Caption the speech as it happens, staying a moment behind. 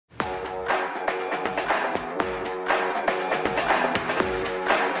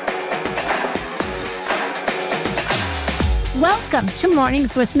Welcome to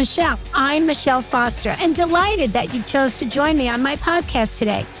Mornings with Michelle. I'm Michelle Foster and delighted that you chose to join me on my podcast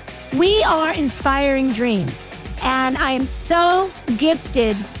today. We are inspiring dreams, and I am so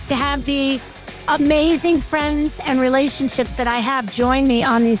gifted to have the amazing friends and relationships that I have join me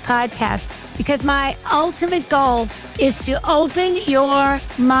on these podcasts, because my ultimate goal is to open your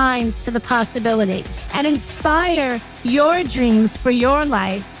minds to the possibilities and inspire your dreams for your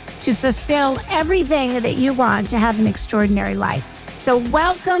life to fulfill everything that you want to have an extraordinary life. So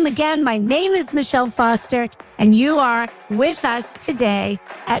welcome again. My name is Michelle Foster, and you are with us today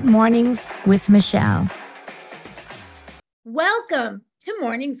at Mornings with Michelle. Welcome to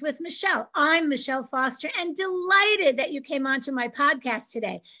Mornings with Michelle. I'm Michelle Foster and delighted that you came onto my podcast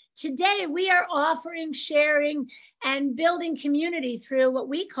today. Today, we are offering, sharing, and building community through what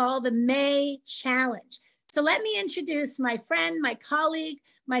we call the May Challenge. So let me introduce my friend, my colleague,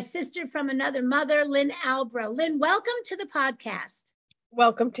 my sister from another mother, Lynn Albro. Lynn, welcome to the podcast.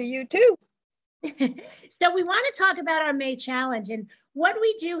 Welcome to you too. So we want to talk about our May Challenge. And what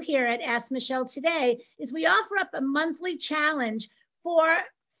we do here at Ask Michelle today is we offer up a monthly challenge for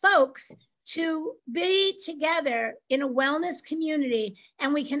folks to be together in a wellness community,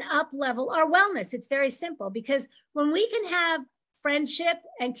 and we can up-level our wellness. It's very simple, because when we can have friendship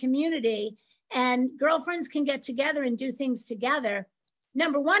and community and girlfriends can get together and do things together,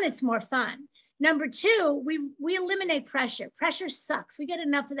 number one, it's more fun. Number two, we eliminate pressure. Pressure sucks. We get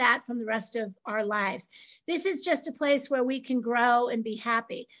enough of that from the rest of our lives. This is just a place where we can grow and be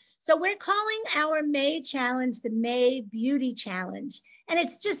happy. So we're calling our May Challenge the May Beauty Challenge. And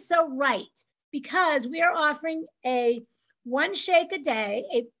it's just so right, because we are offering a one shake a day,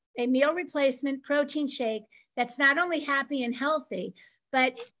 a meal replacement protein shake that's not only happy and healthy,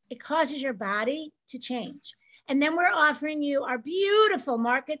 but it causes your body to change. And then we're offering you our beautiful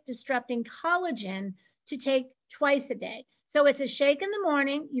market-disrupting collagen to take twice a day. So it's a shake in the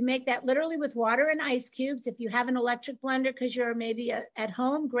morning. You make that literally with water and ice cubes. If you have an electric blender because you're maybe at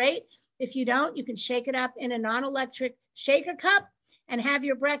home, great. If you don't, you can shake it up in a non-electric shaker cup and have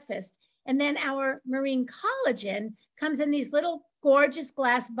your breakfast. And then our marine collagen comes in these little gorgeous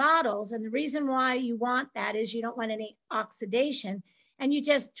glass bottles. And the reason why you want that is you don't want any oxidation. And you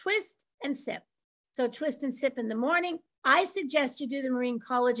just twist and sip. So twist and sip in the morning. I suggest you do the marine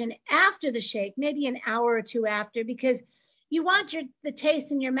collagen after the shake, maybe an hour or two after, because you want the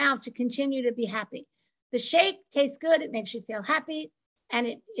taste in your mouth to continue to be happy. The shake tastes good. It makes you feel happy,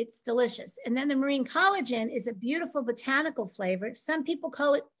 and it's delicious. And then the marine collagen is a beautiful botanical flavor. Some people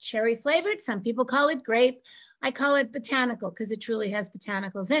call it cherry flavored. Some people call it grape. I call it botanical because it truly has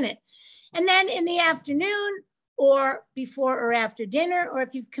botanicals in it. And then in the afternoon, or before or after dinner, or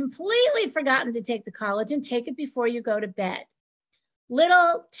if you've completely forgotten to take the collagen, take it before you go to bed.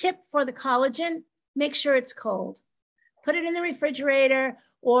 Little tip for the collagen, make sure it's cold. Put it in the refrigerator,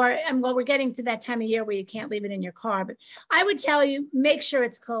 and we're getting to that time of year where you can't leave it in your car, but I would tell you, make sure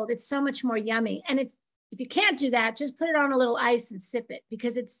it's cold. It's so much more yummy. And if you can't do that, just put it on a little ice and sip it,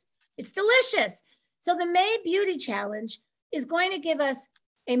 because it's delicious. So the May Beauty Challenge is going to give us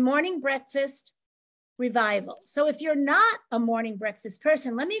a morning breakfast revival. So if you're not a morning breakfast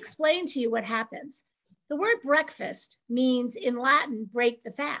person, let me explain to you what happens. The word breakfast means in Latin, break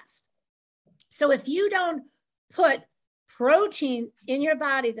the fast. So if you don't put protein in your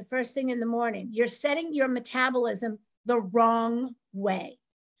body the first thing in the morning, you're setting your metabolism the wrong way.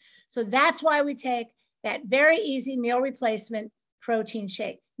 So that's why we take that very easy meal replacement protein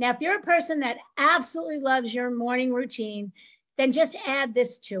shake. Now, if you're a person that absolutely loves your morning routine, then just add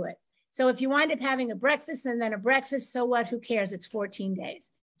this to it. So if you wind up having a breakfast and then a breakfast, so what? Who cares? It's 14 days.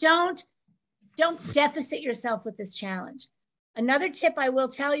 Don't deficit yourself with this challenge. Another tip I will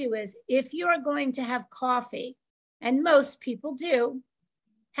tell you is, if you are going to have coffee, and most people do,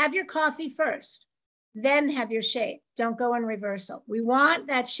 have your coffee first, then have your shake. Don't go in reversal. We want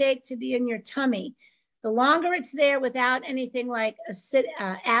that shake to be in your tummy. The longer it's there without anything like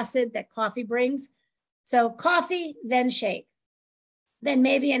acid that coffee brings. So coffee, then shake. Then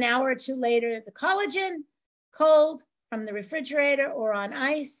maybe an hour or two later, the collagen, cold from the refrigerator or on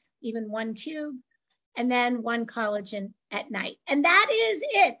ice, even 1 cube, and then 1 collagen at night. And that is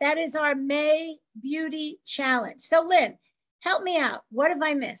it. That is our May Beauty Challenge. So Lynn, help me out. What have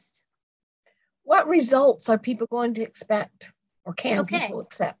I missed? What results are people going to expect, or can people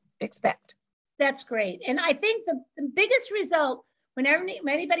expect? That's great. And I think the biggest result whenever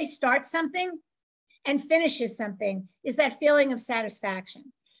anybody starts something and finishes something is that feeling of satisfaction.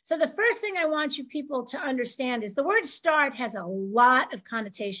 So the first thing I want you people to understand is the word start has a lot of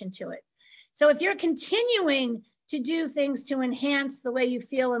connotation to it. So if you're continuing to do things to enhance the way you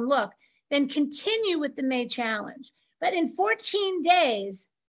feel and look, then continue with the May Challenge. But in 14 days,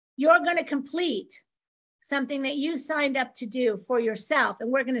 you're going to complete something that you signed up to do for yourself,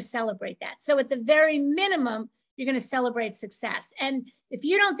 and we're going to celebrate that. So at the very minimum, you're going to celebrate success. And if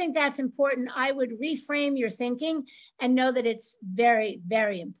you don't think that's important, I would reframe your thinking and know that it's very,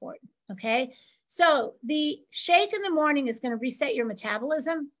 very important. Okay. So the shake in the morning is going to reset your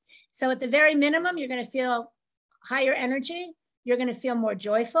metabolism. So at the very minimum, you're going to feel higher energy. You're going to feel more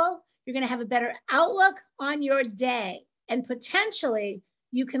joyful. You're going to have a better outlook on your day. And potentially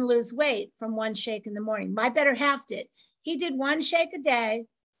you can lose weight from one shake in the morning. My better half did. He did one shake a day,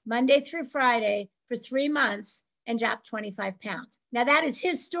 Monday through Friday, for 3 months and dropped 25 pounds. Now that is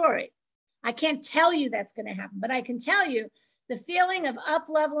his story. I can't tell you that's going to happen, but I can tell you the feeling of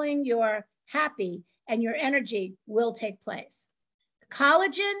up-leveling your happy and your energy will take place.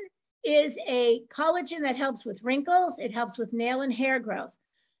 Collagen is a collagen that helps with wrinkles. It helps with nail and hair growth.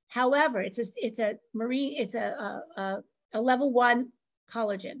 However, it's a level 1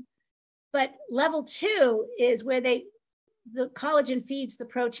 collagen. But level 2 is where the collagen feeds the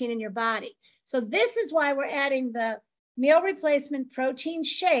protein in your body. So this is why we're adding the meal replacement protein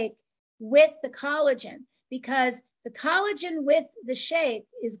shake with the collagen, because the collagen with the shake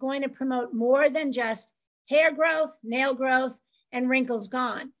is going to promote more than just hair growth, nail growth, and wrinkles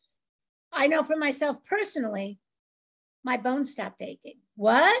gone. I know for myself personally, my bones stopped aching.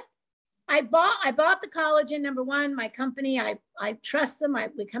 What? I bought the collagen. Number one, my company, I trust them.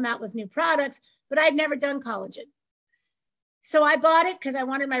 We come out with new products, but I've never done collagen. So I bought it because I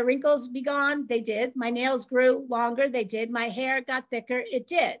wanted my wrinkles to be gone. They did. My nails grew longer. They did. My hair got thicker. It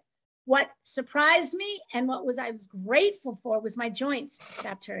did. What surprised me and I was grateful for was my joints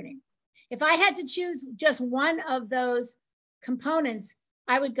stopped hurting. If I had to choose just one of those components,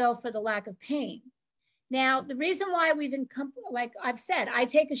 I would go for the lack of pain. Now, the reason why like I've said, I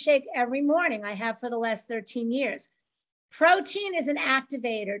take a shake every morning. I have for the last 13 years. Protein is an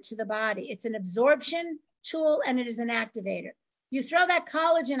activator to the body. It's an absorption tool and it is an activator. You throw that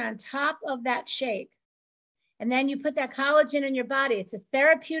collagen on top of that shake, and then you put that collagen in your body. It's a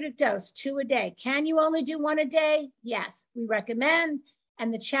therapeutic dose, 2 a day. Can you only do 1 a day? Yes, we recommend.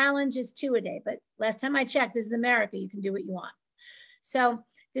 And the challenge is 2 a day. But last time I checked, this is America. You can do what you want. So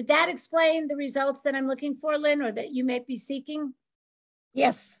did that explain the results that I'm looking for, Lynn, or that you may be seeking?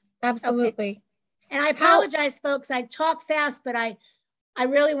 Yes, absolutely. Okay. And I apologize, folks. I talk fast, but I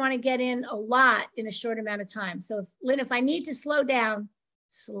really want to get in a lot in a short amount of time. So Lynn, if I need to slow down,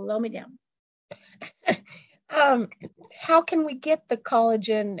 slow me down. How can we get the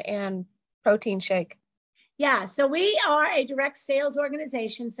collagen and protein shake? Yeah, so we are a direct sales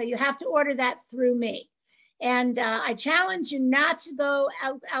organization, so you have to order that through me. And I challenge you not to go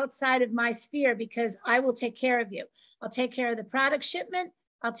outside of my sphere, because I will take care of you. I'll take care of the product shipment.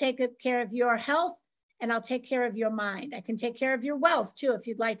 I'll take care of your health, and I'll take care of your mind. I can take care of your wealth too, if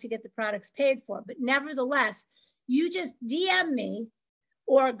you'd like to get the products paid for. But nevertheless, you just DM me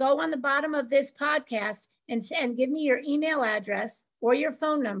or go on the bottom of this podcast and give me your email address or your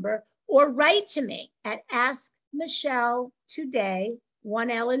phone number, or write to me at Ask Michelle Today,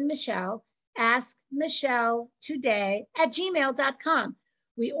 1 L in Michelle, Ask Michelle Today @gmail.com.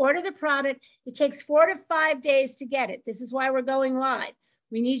 We order the product. It takes 4 to 5 days to get it. This is why we're going live.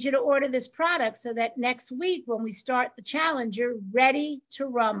 We need you to order this product so that next week when we start the challenge, you're ready to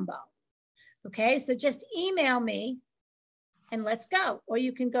rumble. Okay, so just email me and let's go. Or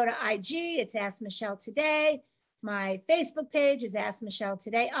you can go to IG, it's Ask Michelle Today. My Facebook page is Ask Michelle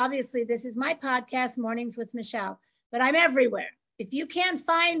Today. Obviously, this is my podcast, Mornings with Michelle, but I'm everywhere. If you can't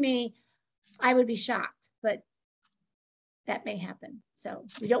find me, I would be shocked, but that may happen. So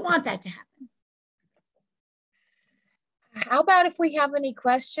we don't want that to happen. How about if we have any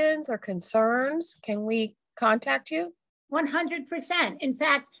questions or concerns, can we contact you? 100%. In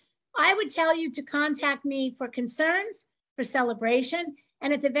fact, I would tell you to contact me for concerns, for celebration,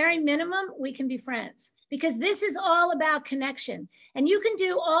 and at the very minimum, we can be friends, because this is all about connection. And you can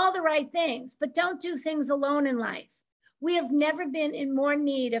do all the right things, but don't do things alone in life. We have never been in more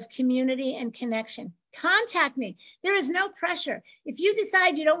need of community and connection. Contact me. There is no pressure. If you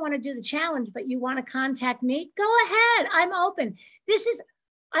decide you don't want to do the challenge, but you want to contact me, go ahead. I'm open.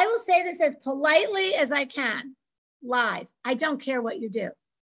 I will say this as politely as I can, live. I don't care what you do.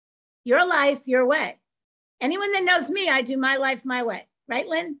 Your life, your way. Anyone that knows me, I do my life my way. Right,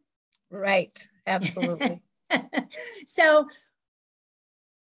 Lynn? Right. Absolutely. So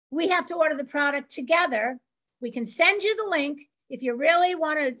we have to order the product together. We can send you the link. If you really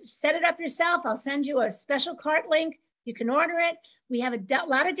want to set it up yourself, I'll send you a special cart link. You can order it. We have a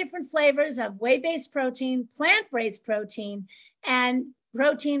lot of different flavors of whey-based protein, plant-based protein, and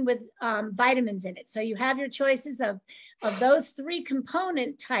protein with vitamins in it. So you have your choices of those 3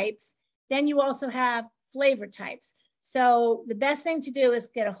 component types. Then you also have flavor types. So the best thing to do is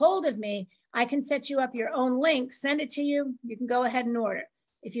get a hold of me. I can set you up your own link, send it to you. You can go ahead and order.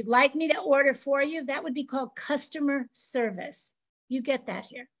 If you'd like me to order for you, that would be called customer service. You get that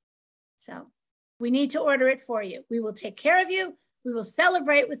here. So we need to order it for you. We will take care of you. We will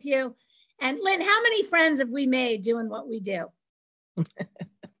celebrate with you. And Lynn, how many friends have we made doing what we do?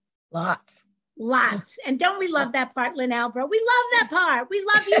 Lots. And don't we love that part, Lynn Albro? We love that part. We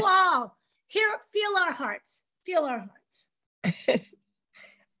love you all. Here, feel our hearts. Feel our hearts.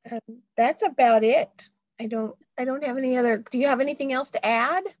 That's about it. I don't have any other. Do you have anything else to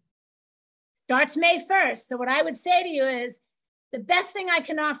add? Starts May 1st. So what I would say to you is the best thing I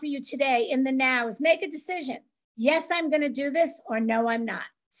can offer you today in the now is make a decision. Yes, I'm going to do this, or no, I'm not.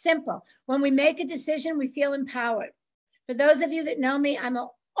 Simple. When we make a decision, we feel empowered. For those of you that know me, I'm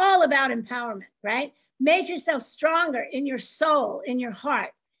all about empowerment, right? Make yourself stronger in your soul, in your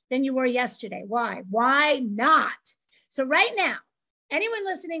heart than you were yesterday. Why? Why not? So right now, anyone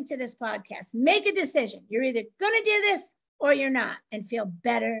listening to this podcast, make a decision. You're either going to do this or you're not, and feel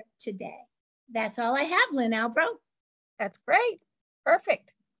better today. That's all I have, Lynn Albro. That's great.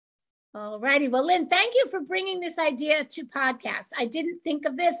 Perfect. All righty. Well, Lynn, thank you for bringing this idea to podcast. I didn't think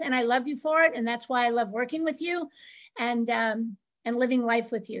of this, and I love you for it. And that's why I love working with you and living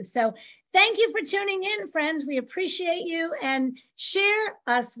life with you. So thank you for tuning in, friends. We appreciate you, and share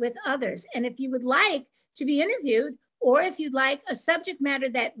us with others. And if you would like to be interviewed, or if you'd like a subject matter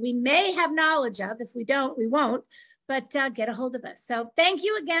that we may have knowledge of, if we don't, we won't, but get a hold of us. So thank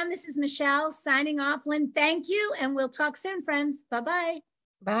you again. This is Michelle signing off. Lynn, thank you. And we'll talk soon, friends. Bye-bye.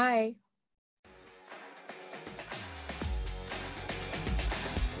 Bye.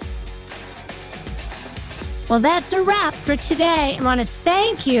 Well, that's a wrap for today. I want to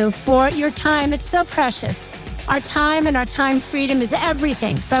thank you for your time. It's so precious. Our time and our time freedom is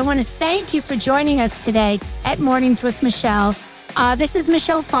everything. So I want to thank you for joining us today at Mornings with Michelle. This is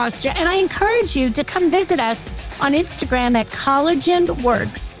Michelle Foster, and I encourage you to come visit us on Instagram at Collagen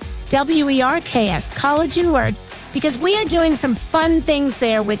Works, WERKS, Collagen Works, because we are doing some fun things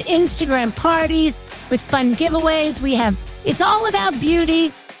there with Instagram parties, with fun giveaways. It's all about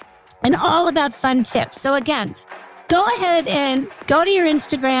beauty and all about fun tips. So again, go ahead and go to your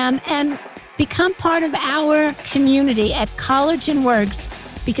Instagram and become part of our community at Collagen Works,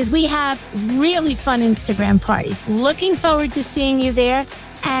 because we have really fun Instagram parties. Looking forward to seeing you there.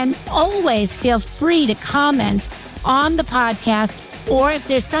 And always feel free to comment on the podcast, or if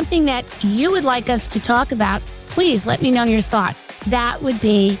there's something that you would like us to talk about, please let me know your thoughts. That would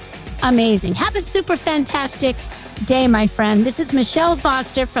be amazing. Have a super fantastic day, my friend. This is Michelle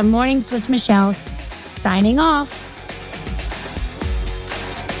Foster from Mornings with Michelle, signing off.